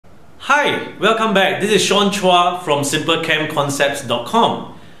Hi, welcome back. This is Sean Chua from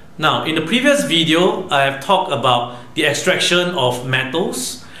simplecamconcepts.com. Now, in the previous video, I have talked about the extraction of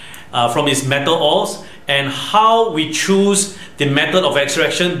metals from its metal ores and how we choose the method of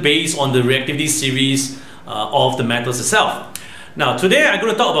extraction based on the reactivity series of the metals itself. Now, today I'm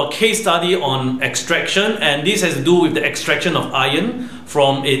going to talk about case study on extraction, and this has to do with the extraction of iron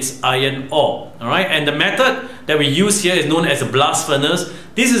from its iron ore. Alright, and the method that we use here is known as a blast furnace.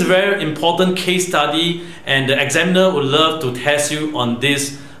 This is a very important case study, and the examiner would love to test you on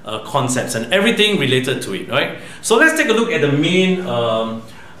these concepts and everything related to it. Right? So let's take a look at the main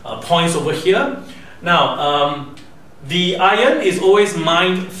points over here. Now, the iron is always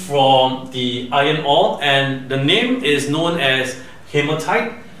mined from the iron ore, and the name is known as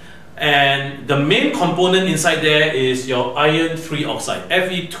hematite, and the main component inside there is your iron 3 oxide,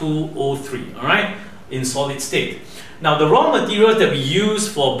 Fe2O3, alright, in solid state. Now, the raw materials that we use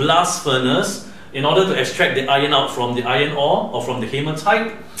for blast furnace in order to extract the iron out from the iron ore or from the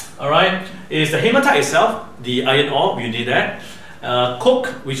hematite, alright, is the hematite itself, the iron ore, we need that, coke,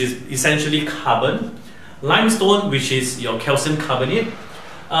 which is essentially carbon, limestone, which is your calcium carbonate.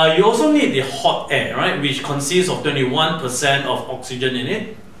 You also need the hot air, right, which consists of 21% of oxygen in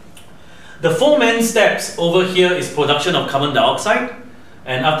it. The four main steps over here is production of carbon dioxide,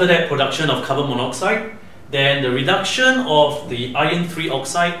 and after that production of carbon monoxide, then the reduction of the iron 3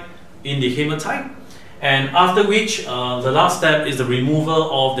 oxide in the hematite, and after which the last step is the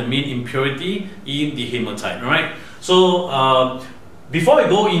removal of the main impurity in the hematite. Right? So before we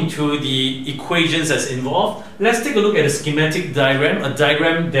go into the equations that's involved, let's take a look at a schematic diagram, a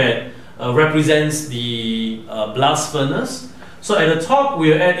diagram that represents the blast furnace. So at the top,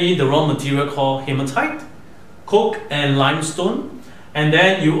 we'll add in the raw material called hematite, coke, and limestone. And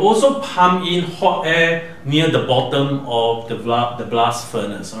then you also pump in hot air near the bottom of the blast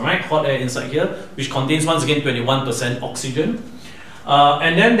furnace. All right, hot air inside here, which contains once again 21% oxygen.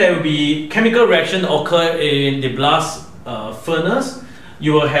 And then there will be chemical reaction occur in the blast furnace.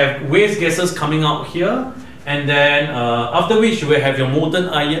 You will have waste gases coming out here, and then after which you will have your molten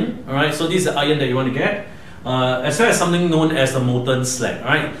iron. All right, so this is the iron that you want to get, as well as something known as the molten slag. All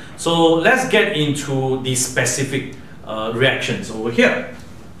right, so let's get into the specific reactions over here.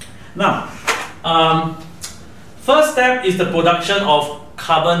 Now, first step is the production of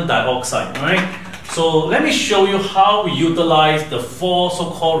carbon dioxide. All right, so let me show you how we utilize the four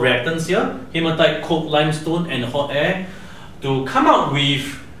so-called reactants here: hematite, coke, limestone, and hot air, to come out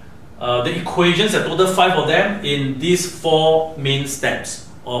with the equations, a total 5 of them, in these 4 main steps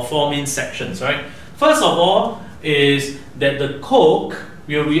or 4 main sections. Right? First of all is that the coke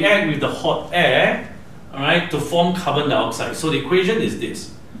will react with the hot air, all right, to form carbon dioxide. So the equation is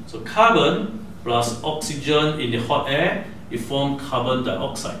this. So carbon plus oxygen in the hot air, it forms carbon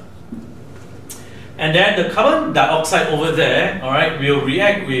dioxide. And then the carbon dioxide over there, all right, will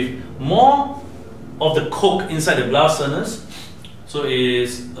react with more of the coke inside the blast furnace. So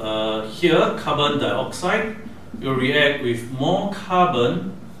is here carbon dioxide will react with more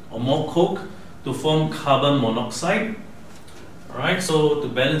carbon or more coke to form carbon monoxide. Alright, so to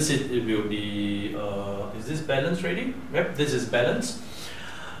balance it, it will be, is this balanced already? Yep, this is balanced.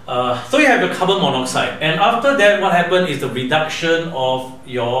 So you have your carbon monoxide, and after that what happened is the reduction of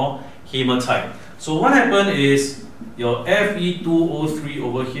your hematite. So what happened is your Fe2O3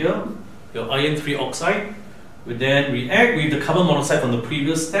 over here, your iron 3 oxide, will then react with the carbon monoxide from the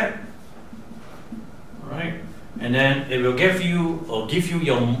previous step. Alright, and then it will give you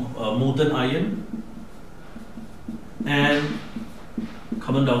your molten iron, and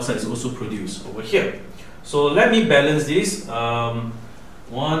carbon dioxide is also produced over here. So let me balance this. I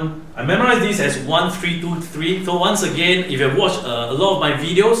memorized this as 1, 3, 2, 3. So once again, if you have watched a lot of my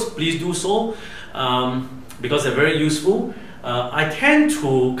videos, please do so, because they're very useful. I tend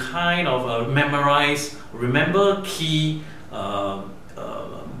to kind of remember key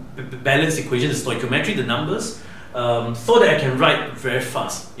balance equations, the stoichiometry, the numbers, so that I can write very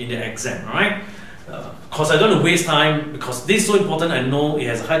fast in the exam. Alright? Because I don't want to waste time, because this is so important. I know it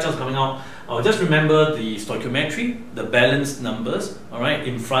has a high chance of coming out. I'll just remember the stoichiometry, the balanced numbers, alright,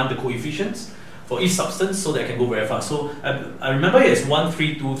 in front, the coefficients for each substance, so that I can go very fast. So I remember it as 1,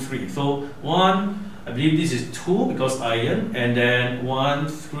 3, 2, 3. So 1, I believe this is 2 because iron, and then 1,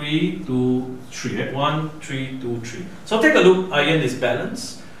 3, 2, 3. Right? 1, 3, 2, 3. So take a look. Iron is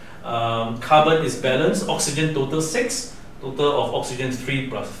balanced, carbon is balanced, oxygen total 6. Total of oxygen 3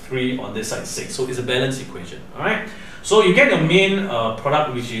 plus 3 on this side 6. So it's a balanced equation. Alright. So you get your main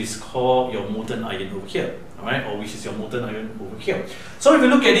product, which is called your molten iron over here. Alright, or which is your molten iron over here. So if you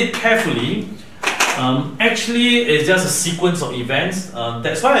look at it carefully, Actually, it's just a sequence of events.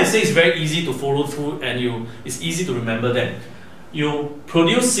 That's why I say it's very easy to follow through, and it's easy to remember them. You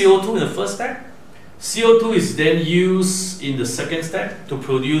produce CO2 in the first step. CO2 is then used in the second step to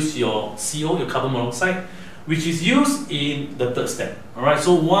produce your CO, your carbon monoxide, which is used in the third step. Alright,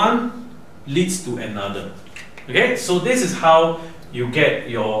 so one leads to another. Okay, so this is how you get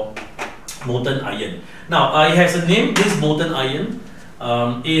your molten iron. Now, it has a name, this molten iron.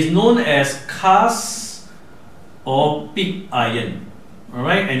 Is known as cast or pig iron.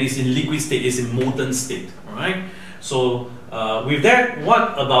 Alright, and it's in liquid state, it's in molten state. Alright, so with that,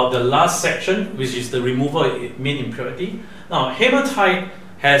 what about the last section, which is the removal of main impurity? Now, hematite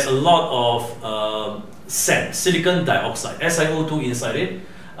has a lot of SiO2, silicon dioxide, SiO2 inside it,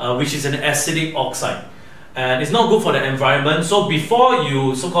 which is an acidic oxide. And it's not good for the environment. So before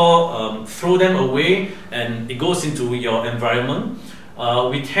you so-called throw them away and it goes into your environment,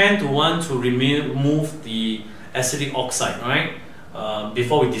 we tend to want to remove the acidic oxide, right?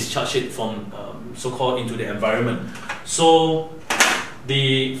 Before we discharge it from so-called into the environment. So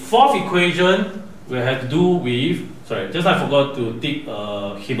the fourth equation will have to do with, sorry, just I forgot to take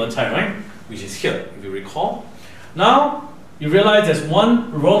hematite, right? Which is here, if you recall. Now, you realize there's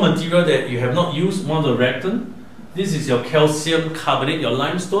one raw material that you have not used, one of the reactant. This is your calcium carbonate, your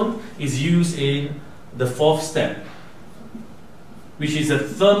limestone, is used in the fourth step, which is a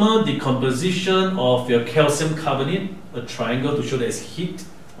thermal decomposition of your calcium carbonate, a triangle to show that it's heat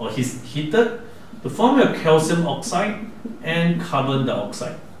or heated, to form your calcium oxide and carbon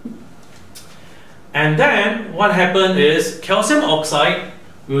dioxide. And then what happens is calcium oxide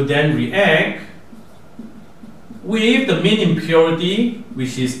will then react with the main impurity,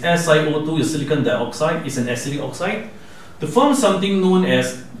 which is SiO2, is silicon dioxide, is an acidic oxide, to form something known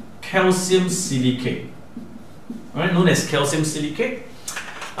as calcium silicate. Right, known as calcium silicate.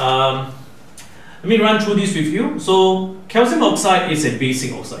 Let me run through this with you. So calcium oxide is a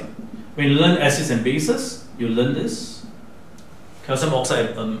basic oxide. When you learn acids and bases, you learn this. Calcium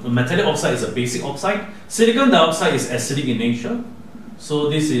oxide, metallic oxide is a basic oxide. Silicon dioxide is acidic in nature. So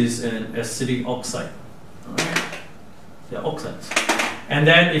this is an acidic oxide. Alright. They are oxides. And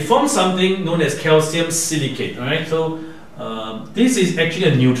then it forms something known as calcium silicate. Alright, so this is actually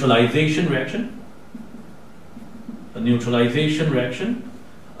a neutralization reaction. And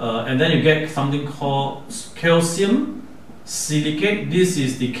then you get something called calcium silicate. This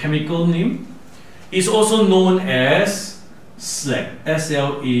is the chemical name. It's also known as slag,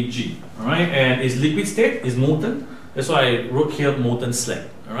 S-L-A-G. Alright, and it's liquid state, it's molten. That's why I wrote here molten slag,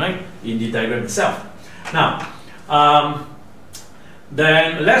 alright, in the diagram itself. Now,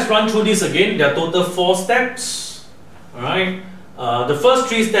 then let's run through this again. There are total 4 steps. Alright. The first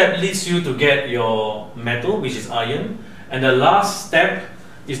 3 steps leads you to get your metal, which is iron, and the last step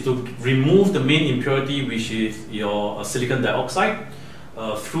is to remove the main impurity, which is your silicon dioxide,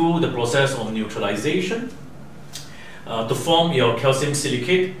 through the process of neutralization to form your calcium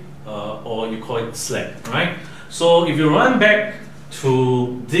silicate, or you call it slag. Right? So if you run back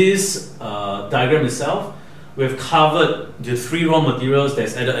to this diagram itself, we've covered the 3 raw materials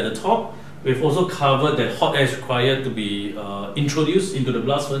that's added at the top. We've also covered that hot air is required to be introduced into the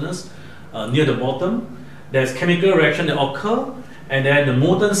blast furnace near the bottom. There's chemical reaction that occur, and then the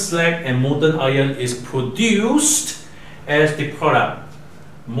molten slag and molten iron is produced as the product.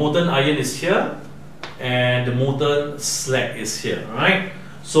 Molten iron is here, and the molten slag is here. Right?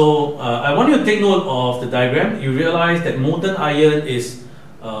 So I want you to take note of the diagram. You realize that molten iron is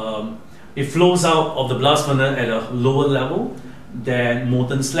it flows out of the blast furnace at a lower level than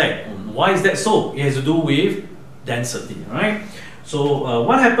molten slag. Why is that so? It has to do with density, right? So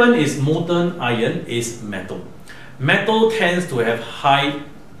what happened is molten iron is metal. Metal tends to have high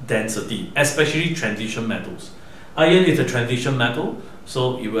density, especially transition metals. Iron is a transition metal,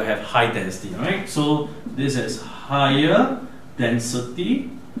 so it will have high density, right? So this is higher density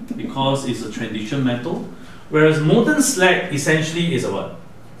because it's a transition metal, whereas molten slag essentially is a what?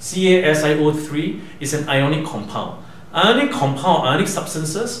 CaSiO3 is an ionic compound. Ionic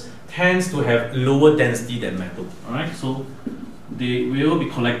substances tends to have lower density than metal. Alright, so they will be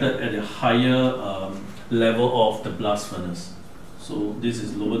collected at a higher level of the blast furnace. So this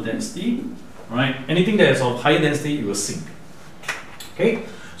is lower density. Right? Anything that is of higher density, it will sink. Okay.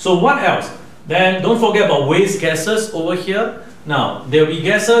 So what else? Then don't forget about waste gases over here. Now there will be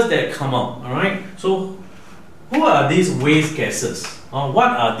gases that come out. All right. So who are these waste gases?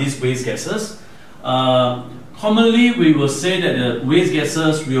 What are these waste gases? Commonly, we will say that the waste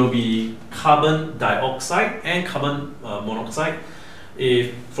gases will be carbon dioxide and carbon monoxide.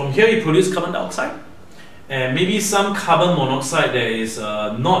 If from here you produce carbon dioxide, and maybe some carbon monoxide that is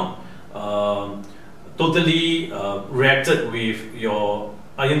not totally reacted with your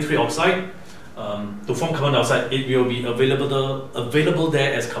iron 3 oxide to form carbon dioxide, it will be available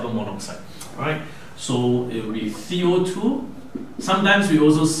there as carbon monoxide. Alright, so it will be CO2. Sometimes we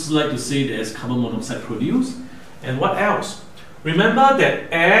also like to say there's carbon monoxide produced. And what else? Remember that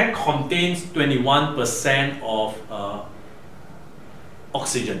air contains 21% of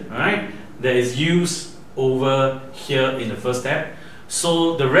oxygen, right? That is used over here in the first step.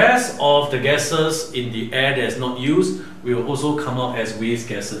 So the rest of the gases in the air that is not used will also come out as waste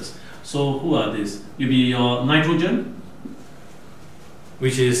gases. So who are these? Will be your nitrogen,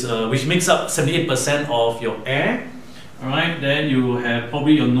 which makes up 78% of your air. All right. Then you have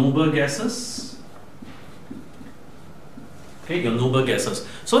probably your noble gases. Okay, your noble gases.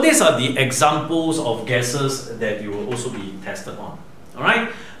 So these are the examples of gases that you will also be tested on. All right.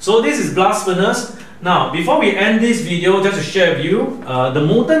 So this is blast furnace. Now, before we end this video, just to share with you, the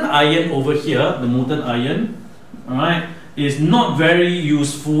molten iron over here, the molten iron, all right, is not very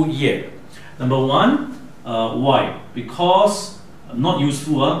useful yet. Number one, why? Because not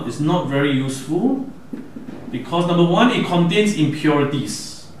useful. It's not very useful because number one, it contains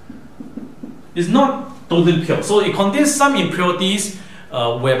impurities. It's not totally pure, so it contains some impurities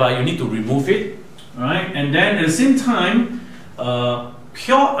whereby you need to remove it. All right, and then at the same time,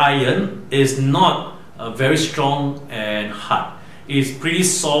 pure iron is not very strong and hard. It's pretty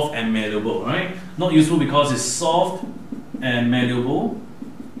soft and malleable, right? Not useful because it's soft and malleable.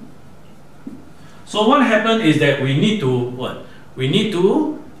 So what happened is that we need to what? We need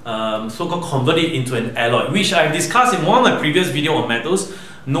to so-called convert it into an alloy, which I've discussed in one of my previous video on metals,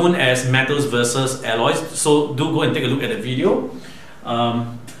 known as metals versus alloys. So do go and take a look at the video.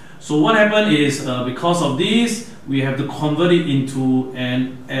 So what happened is because of this, we have to convert it into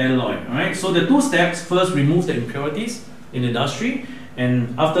an alloy. Alright, so the two steps: first, remove the impurities in the industry,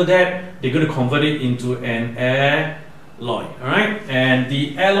 and after that, they're going to convert it into an alloy. Alright, and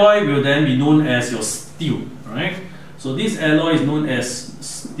the alloy will then be known as your steel. Alright, so this alloy is known as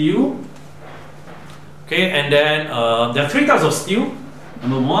steel. Okay, and then there are three types of steel.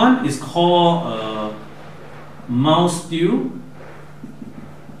 Number one is called mild steel,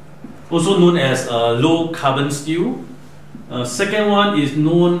 also known as low carbon steel. Second one is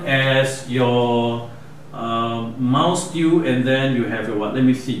known as your mild steel, and then you have your what? Let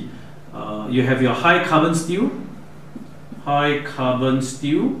me see. You have your high carbon steel. High carbon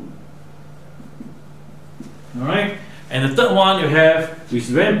steel. Alright. And the third one you have, which is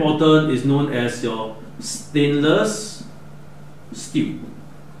very important, is known as your stainless steel.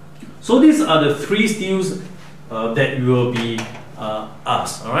 So these are the three steels that you will be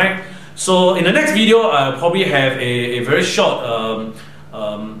asked. Alright. So in the next video, I'll probably have a very short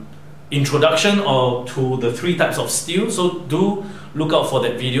introduction to the three types of steel. So do look out for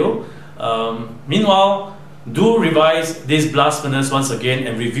that video. Meanwhile, do revise this blast furnace once again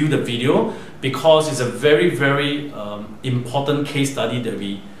and review the video, because it's a very, very important case study that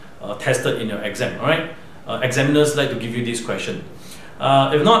we tested in your exam. Alright, examiners like to give you this question.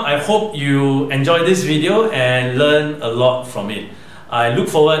 If not, I hope you enjoyed this video and learn a lot from it. I look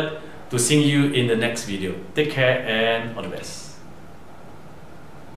forward to seeing you in the next video. Take care and all the best.